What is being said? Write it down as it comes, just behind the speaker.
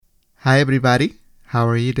Hi, everybody. How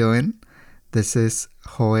are you doing? This is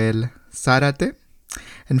Joel Zarate.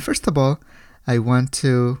 And first of all, I want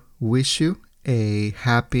to wish you a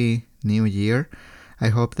happy new year. I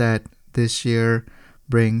hope that this year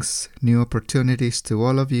brings new opportunities to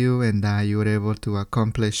all of you and that you are able to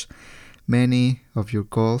accomplish many of your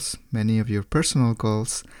goals, many of your personal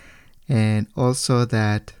goals, and also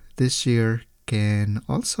that this year can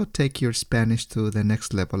also take your Spanish to the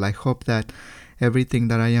next level. I hope that everything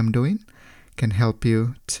that I am doing can help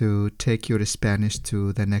you to take your Spanish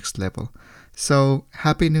to the next level. So,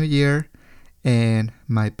 Happy New Year and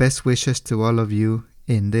my best wishes to all of you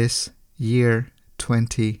in this year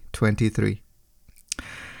 2023.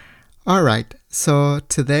 All right, so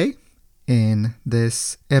today in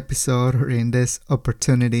this episode or in this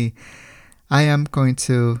opportunity, I am going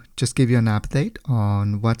to just give you an update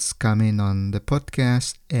on what's coming on the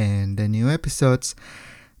podcast and the new episodes.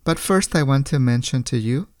 But first, I want to mention to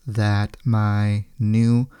you that my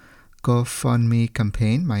new GoFundMe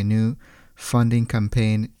campaign, my new funding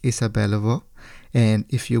campaign is available. And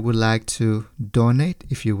if you would like to donate,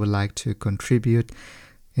 if you would like to contribute,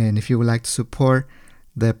 and if you would like to support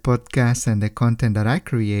the podcast and the content that I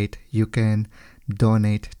create, you can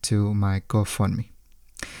donate to my GoFundMe.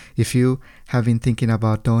 If you have been thinking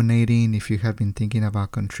about donating, if you have been thinking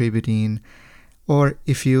about contributing, or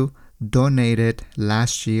if you donated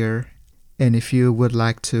last year and if you would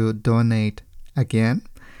like to donate again,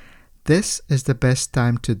 this is the best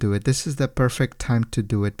time to do it. This is the perfect time to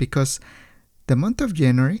do it because the month of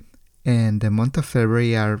January and the month of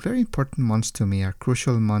February are very important months to me, are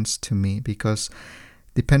crucial months to me because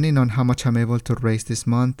depending on how much I'm able to raise this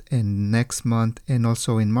month and next month and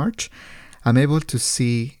also in March, I'm able to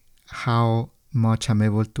see how much I'm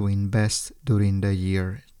able to invest during the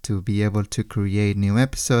year to be able to create new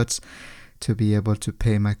episodes, to be able to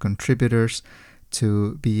pay my contributors,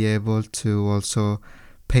 to be able to also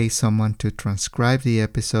pay someone to transcribe the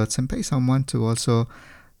episodes and pay someone to also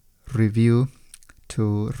review,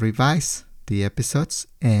 to revise the episodes,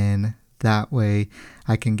 and that way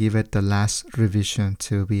I can give it the last revision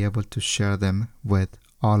to be able to share them with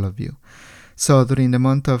all of you. So during the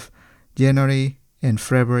month of January and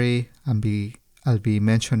February, I'll be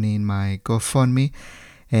mentioning my GoFundMe,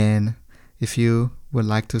 and if you would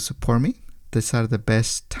like to support me, these are the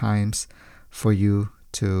best times for you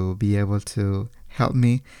to be able to help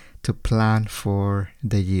me to plan for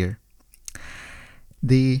the year.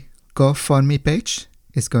 The GoFundMe page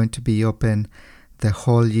is going to be open the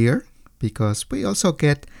whole year because we also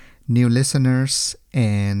get new listeners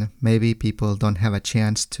and maybe people don't have a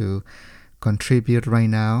chance to contribute right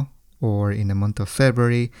now or in the month of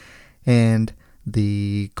February, and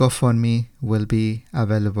the GoFundMe will be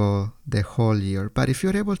available the whole year. But if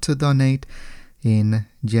you're able to donate in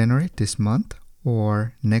January this month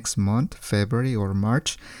or next month, February or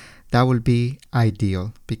March, that will be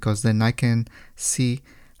ideal because then I can see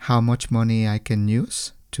how much money I can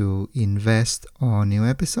use to invest on new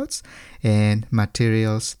episodes and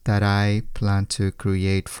materials that I plan to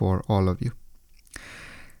create for all of you.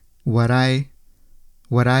 What I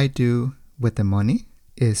do with the money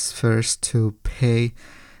is first to pay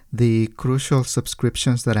the crucial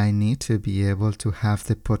subscriptions that I need to be able to have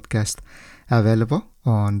the podcast available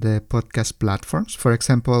on the podcast platforms. For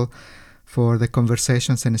example, for the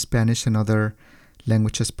Conversations in Spanish and Other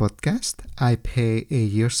Languages podcast, I pay a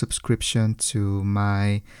year subscription to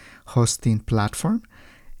my hosting platform,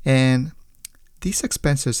 and these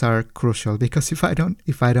expenses are crucial because if I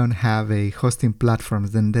don't have a hosting platform,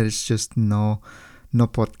 then there is just no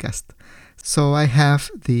podcast. So I have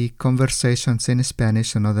the Conversations in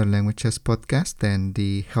Spanish and Other Languages podcast and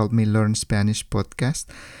the Help Me Learn Spanish podcast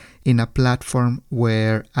in a platform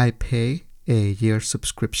where I pay a year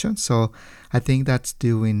subscription. So I think that's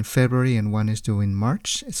due in February and one is due in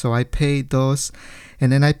March. So I pay those,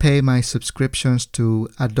 and then I pay my subscriptions to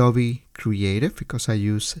Adobe Creative because I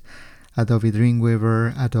use Adobe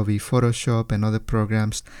Dreamweaver, Adobe Photoshop, and other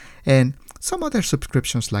programs, and some other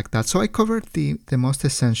subscriptions like that. So I covered the most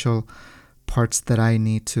essential parts that I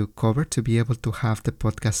need to cover to be able to have the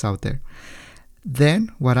podcast out there.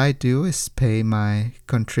 Then what I do is pay my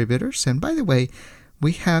contributors. And by the way,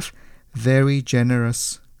 we have very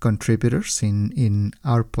generous contributors in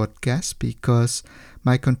our podcast because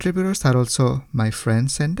my contributors are also my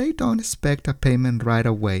friends and they don't expect a payment right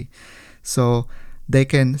away. So they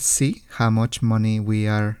can see how much money we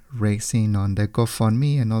are raising on the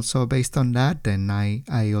GoFundMe, and also based on that, then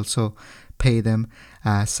I also pay them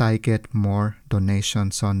as I get more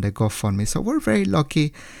donations on the GoFundMe. So we're very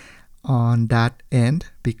lucky on that end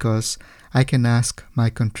because I can ask my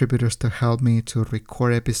contributors to help me to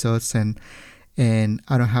record episodes, and and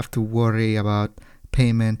I don't have to worry about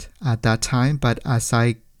payment at that time. But as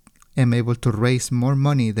I am able to raise more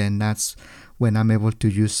money, then that's when I'm able to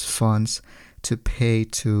use funds to pay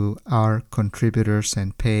to our contributors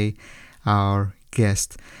and pay our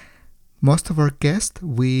guests. Most of our guests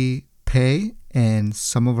we pay, and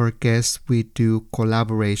some of our guests we do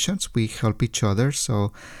collaborations. We help each other.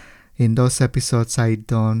 So in those episodes I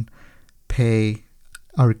don't pay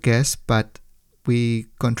our guests, but we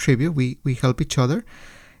contribute, we help each other,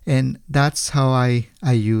 and that's how I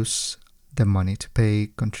use the money to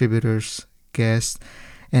pay contributors, guests.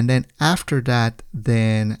 And then after that,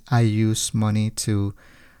 then I use money to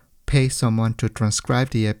pay someone to transcribe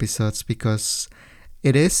the episodes, because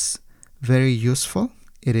it is very useful.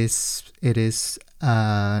 It is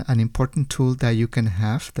an important tool that you can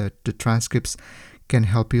have. That the transcripts can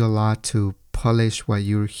help you a lot to polish what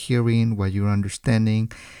you're hearing, what you're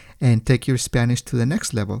understanding, and take your Spanish to the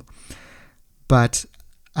next level. But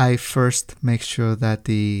I first make sure that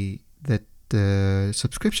the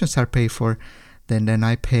subscriptions are paid for. Then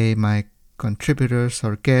I pay my contributors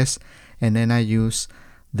or guests, and then I use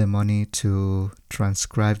the money to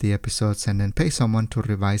transcribe the episodes and then pay someone to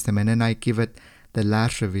revise them, and then I give it the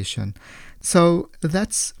last revision. So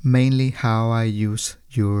that's mainly how I use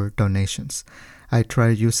your donations. I try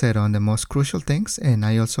to use it on the most crucial things, and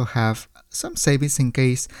I also have some savings in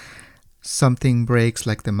case something breaks,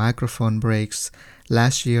 like the microphone breaks.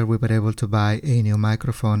 Last year we were able to buy a new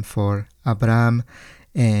microphone for Abraham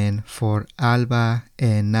and for Alba,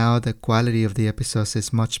 and now the quality of the episodes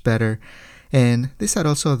is much better. And these are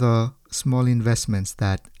also the small investments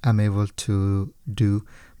that I'm able to do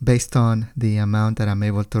based on the amount that I'm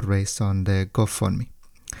able to raise on the GoFundMe.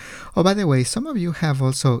 Oh, by the way, some of you have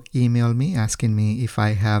also emailed me asking me if I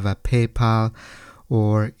have a PayPal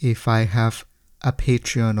or if I have a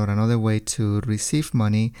Patreon or another way to receive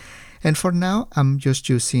money. And for now, I'm just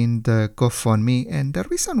using the GoFundMe. And the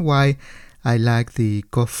reason why I like the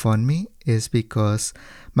GoFundMe is because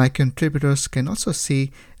my contributors can also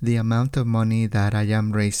see the amount of money that I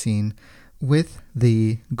am raising with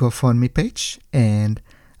the GoFundMe page, and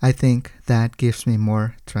I think that gives me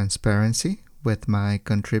more transparency with my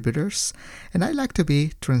contributors. And I like to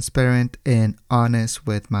be transparent and honest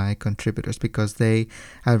with my contributors because they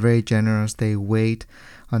are very generous. They wait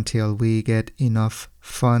until we get enough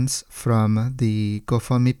funds from the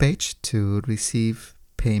GoFundMe page to receive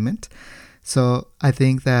payment. So I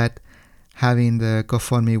think that having the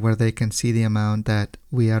GoFundMe where they can see the amount that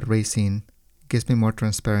we are raising gives me more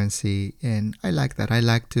transparency, and I like that. I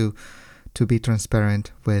like to be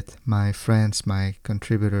transparent with my friends, my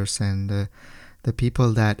contributors, and the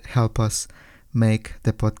people that help us make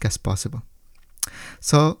the podcast possible.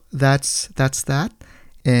 So that's that,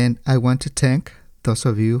 and I want to thank those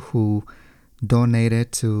of you who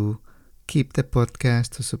donated to keep the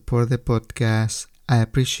podcast, to support the podcast. I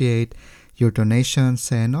appreciate your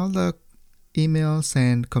donations and all the emails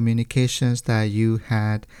and communications that you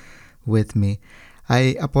had with me.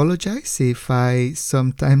 I apologize if I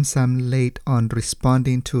sometimes am late on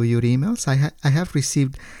responding to your emails. I have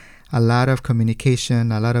received a lot of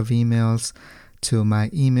communication, a lot of emails to my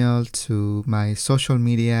email, to my social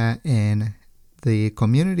media, and the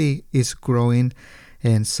community is growing,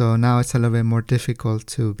 and so now it's a little bit more difficult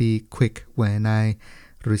to be quick when I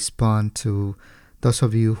respond to those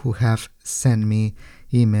of you who have sent me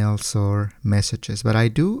emails or messages. But I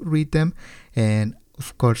do read them, and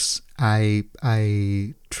of course I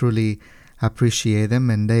truly appreciate them,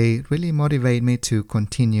 and they really motivate me to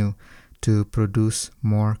continue to produce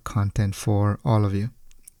more content for all of you.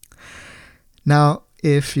 Now,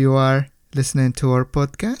 if you are listening to our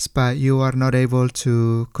podcast but you are not able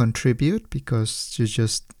to contribute because you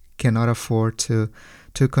just cannot afford to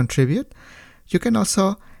contribute, you can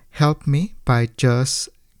also help me by just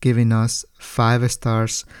giving us 5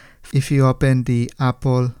 stars. If you open the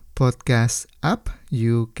Apple Podcast app,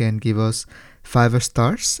 you can give us 5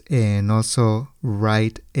 stars and also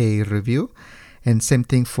write a review. And same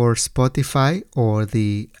thing for Spotify or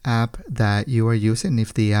the app that you are using.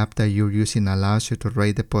 If the app that you're using allows you to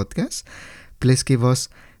rate the podcast, please give us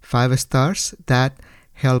 5 stars. That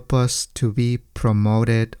help us to be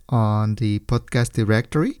promoted on the podcast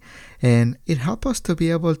directory, and it helps us to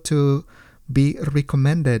be able to be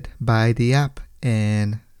recommended by the app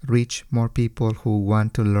and reach more people who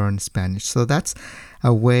want to learn Spanish. So that's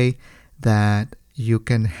a way that you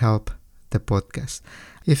can help the podcast.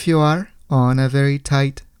 If you are on a very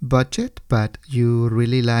tight budget, but you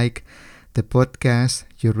really like the podcast,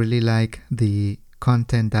 you really like the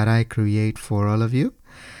content that I create for all of you,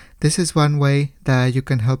 this is one way that you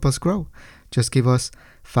can help us grow. Just give us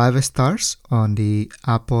 5 stars on the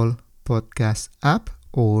Apple podcast app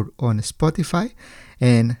or on Spotify,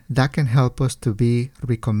 and that can help us to be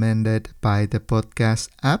recommended by the podcast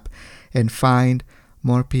app and find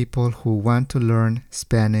more people who want to learn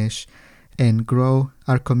Spanish and grow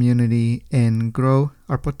our community and grow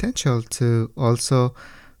our potential to also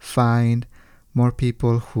find more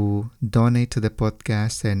people who donate to the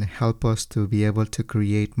podcast and help us to be able to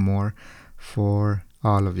create more for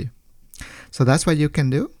all of you. So that's what you can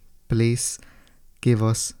do. Please give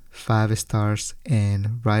us 5 stars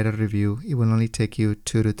and write a review. It will only take you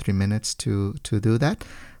 2 to 3 minutes to do that,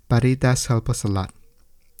 but it does help us a lot.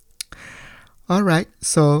 All right,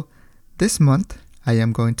 so this month I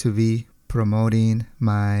am going to be promoting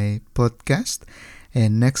my podcast,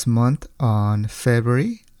 and next month on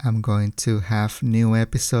February I'm going to have new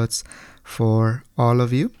episodes for all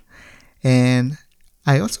of you. And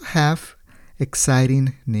I also have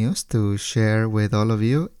exciting news to share with all of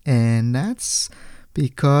you, and that's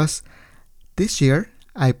because this year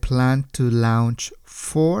I plan to launch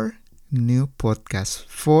 4 new podcasts,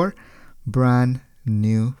 4 brand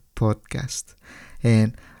new podcasts.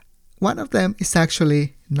 And one of them is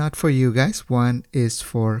actually not for you guys. One is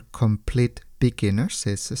for complete beginners.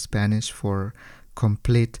 It's Spanish for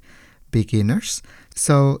complete beginners.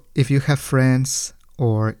 So if you have friends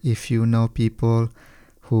or if you know people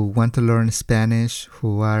who want to learn Spanish,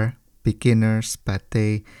 who are beginners, but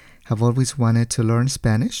they have always wanted to learn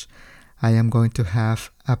Spanish, I am going to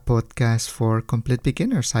have a podcast for complete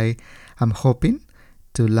beginners. I am hoping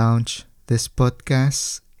to launch this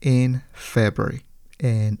podcast in February,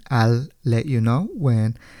 and I'll let you know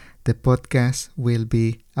when the podcast will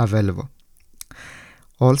be available.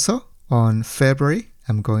 Also, on February,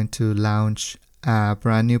 I'm going to launch a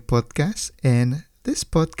brand new podcast, and this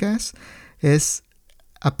podcast is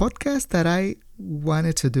a podcast that I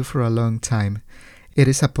wanted to do for a long time. It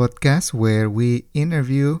is a podcast where we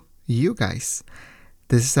interview you guys.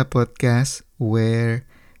 This is a podcast where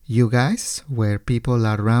you guys, where people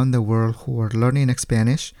around the world who are learning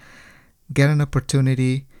Spanish, get an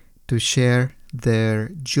opportunity to share their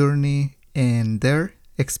journey and their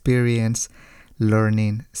experience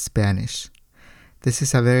learning Spanish. This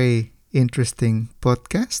is a very interesting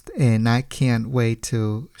podcast, and I can't wait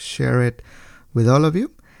to share it with all of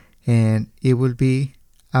you, and it will be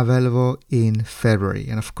available in February.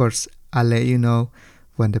 And of course, I'll let you know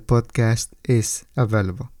when the podcast is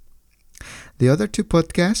available. The other 2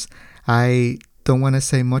 podcasts, I don't want to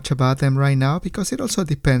say much about them right now because it also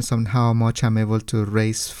depends on how much I'm able to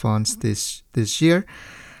raise funds this year.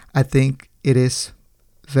 I think it is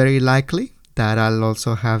very likely that I'll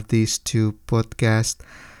also have these 2 podcasts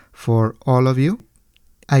for all of you.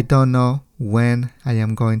 I don't know when I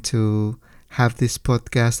am going to have this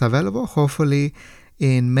podcast available, hopefully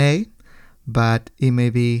in May, but it may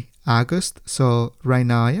be August. So right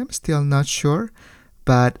now I am still not sure,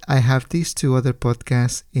 but I have these 2 other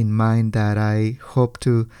podcasts in mind that I hope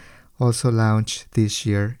to also launch this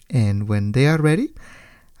year. And when they are ready,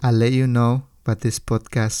 I'll let you know what these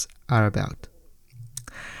podcasts are about.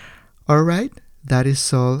 All right, that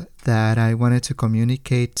is all that I wanted to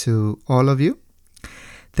communicate to all of you.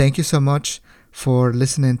 Thank you so much for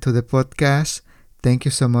listening to the podcast. Thank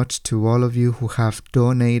you so much to all of you who have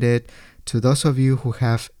donated, to those of you who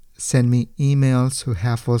have sent me emails, who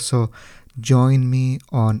have also joined me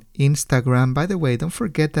on Instagram. By the way, don't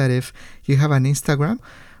forget that if you have an Instagram,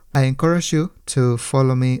 I encourage you to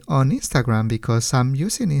follow me on Instagram because I'm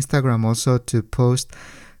using Instagram also to post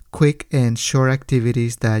quick and short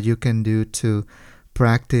activities that you can do to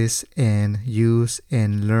practice and use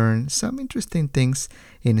and learn some interesting things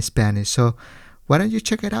in Spanish. So why don't you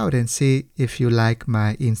check it out and see if you like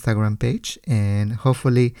my Instagram page, and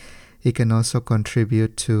hopefully it can also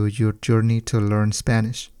contribute to your journey to learn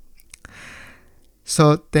Spanish.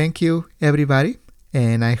 So thank you everybody,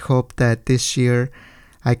 and I hope that this year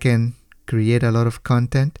I can create a lot of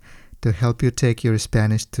content to help you take your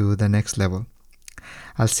Spanish to the next level.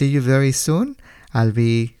 I'll see you very soon. I'll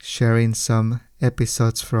be sharing some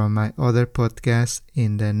episodes from my other podcasts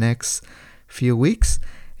in the next few weeks,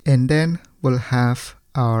 and then we'll have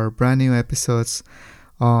our brand new episodes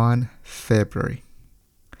on February.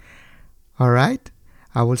 All right,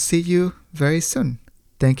 I will see you very soon.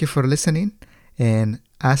 Thank you for listening, and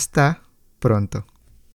hasta pronto.